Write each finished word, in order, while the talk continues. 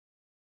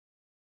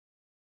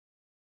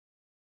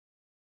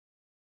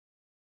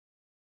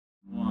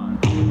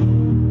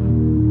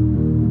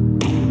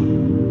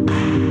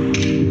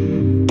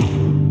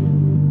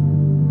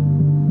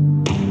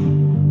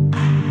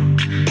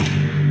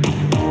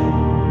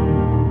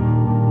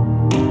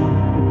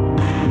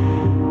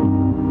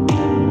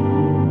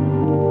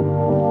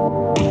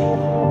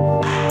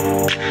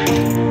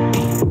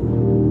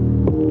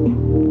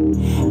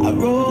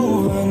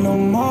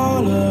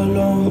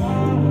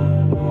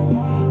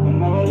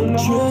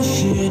Trill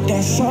shit,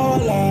 that's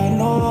all I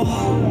know.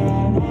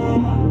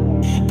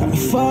 Got me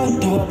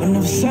fucked up and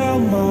never sell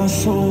my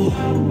soul.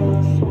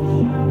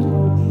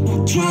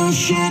 Trill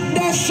shit,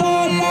 that's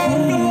all I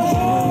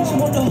know.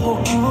 Smoke the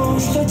whole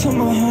ounce, stuck to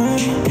my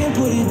hand, can't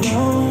put it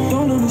down.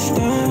 Don't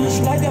understand, it's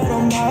like that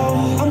I'm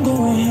out. I'm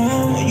going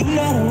ham when you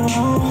not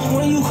around.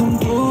 When you come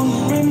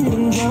through, bring me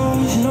them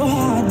drugs. You know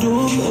how I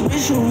do,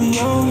 bitch, when we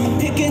young,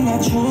 picking I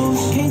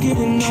choose. Can't get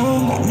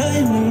enough, got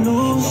nothing to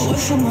lose.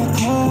 What's in my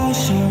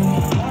caution?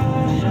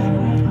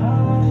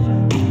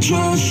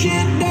 Trill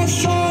shit,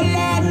 that's all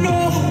I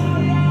know.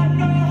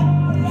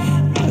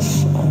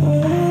 That's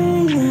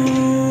all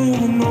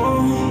I know.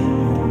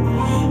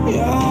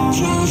 Yeah,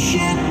 trill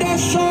shit,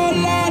 that's all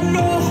I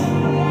know.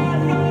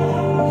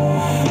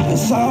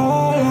 That's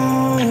all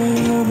I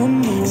ever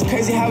know. It's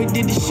crazy how we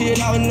did this shit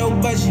out with no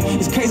budget.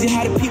 It's crazy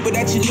how the people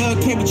that you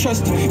love can't be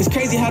trusted. It's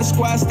crazy how the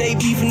squad stay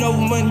beefing over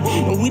money,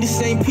 and we the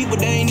same people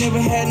that ain't never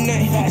had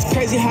nothing. It's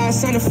crazy how I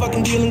signed a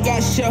fucking deal and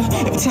got shell.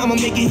 Every time I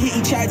make it hit,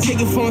 he try to take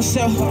it for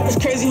himself. It's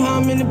crazy how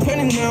I'm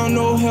independent now,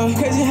 no help.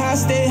 Crazy how I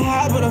stay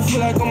high, but I feel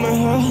like I'm in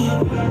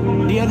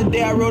hell. The other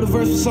day I wrote a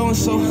verse for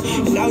so-and-so,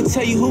 and I would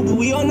tell you who, but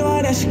we all know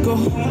how that should go.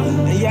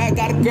 And yeah, I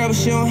got a girl, but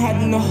she don't have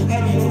to know.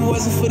 If it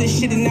wasn't for this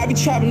shit, then I'd be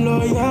trapping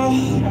low, yeah.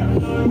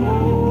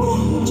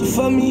 So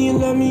fuck me and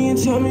love me and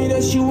tell me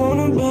that you want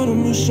a better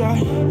me shot.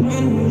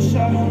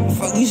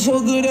 Fuck you so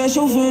good, that's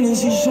your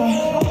fantasy shot.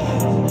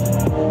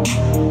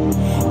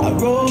 I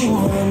roll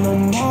when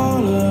I'm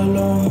all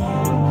alone.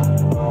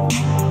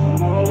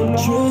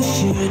 Trill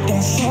shit,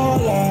 that's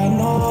all I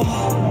know.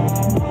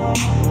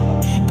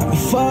 Got me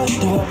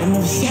fucked up and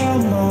never sell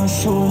my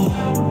soul.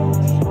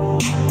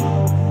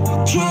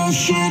 Trill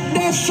shit,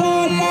 that's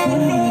all I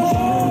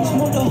know.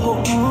 Smoke the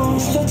whole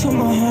ounce, stuck to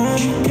my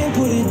hand, can't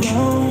put it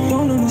down.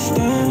 Don't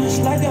understand, it's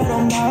like that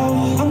I'm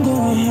out. I'm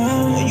going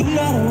ham when you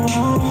not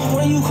around.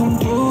 When you come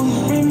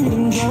through, bring me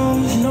them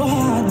drugs. You know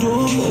how I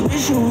do,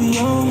 bitch, when we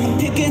young,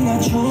 picking I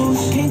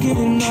choose. Can't get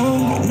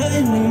enough, got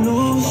nothing to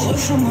lose.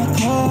 What's in my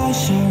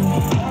caution?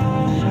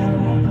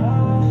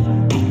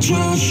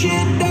 Trill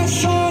shit,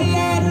 that's all